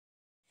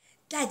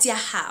大家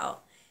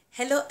好.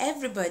 Hello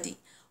everybody.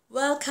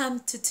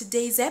 Welcome to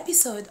today's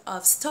episode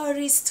of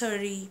Story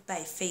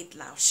by Faith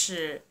老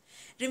师.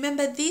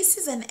 Remember, this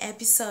is an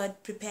episode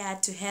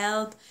prepared to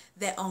help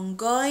the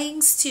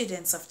ongoing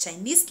students of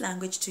Chinese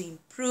language to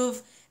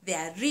improve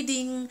their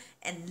reading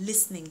and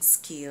listening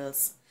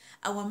skills.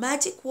 Our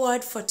magic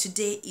word for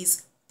today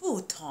is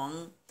不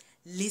同.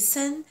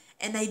 Listen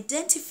and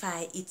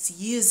identify its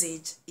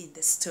usage in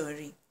the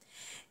story.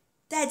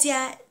 大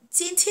家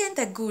今天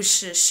的故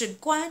事是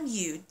关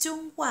于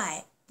中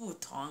外不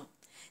同，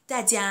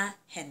大家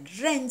很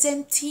认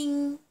真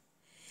听。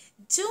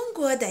中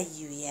国的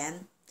语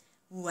言、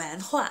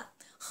文化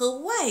和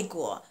外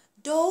国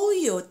都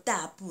有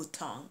大不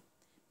同，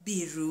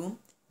比如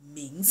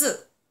名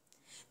字。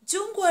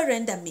中国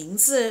人的名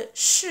字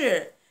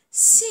是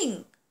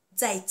姓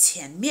在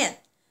前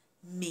面，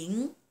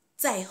名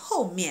在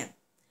后面。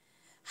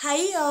还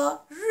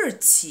有日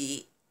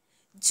期。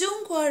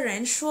中国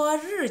人说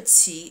日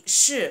期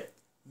是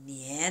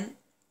年、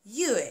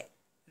月、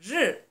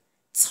日，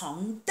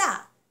从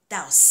大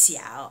到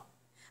小，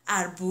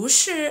而不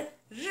是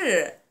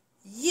日、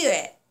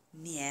月、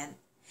年。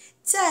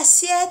这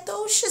些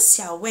都是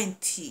小问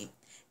题，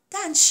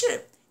但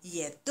是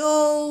也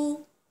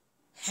都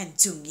很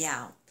重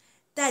要，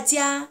大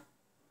家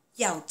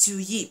要注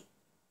意。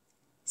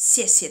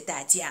谢谢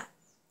大家。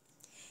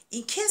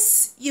In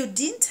case you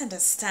didn't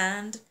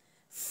understand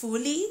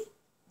fully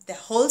the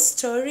whole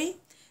story,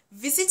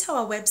 visit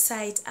our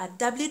website at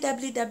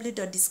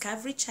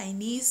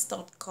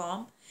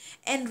www.discoverychinese.com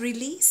and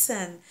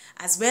re-listen,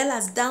 as well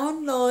as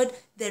download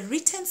the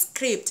written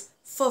script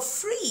for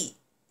free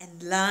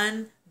and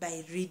learn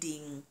by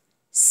reading.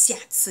 下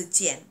次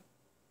见。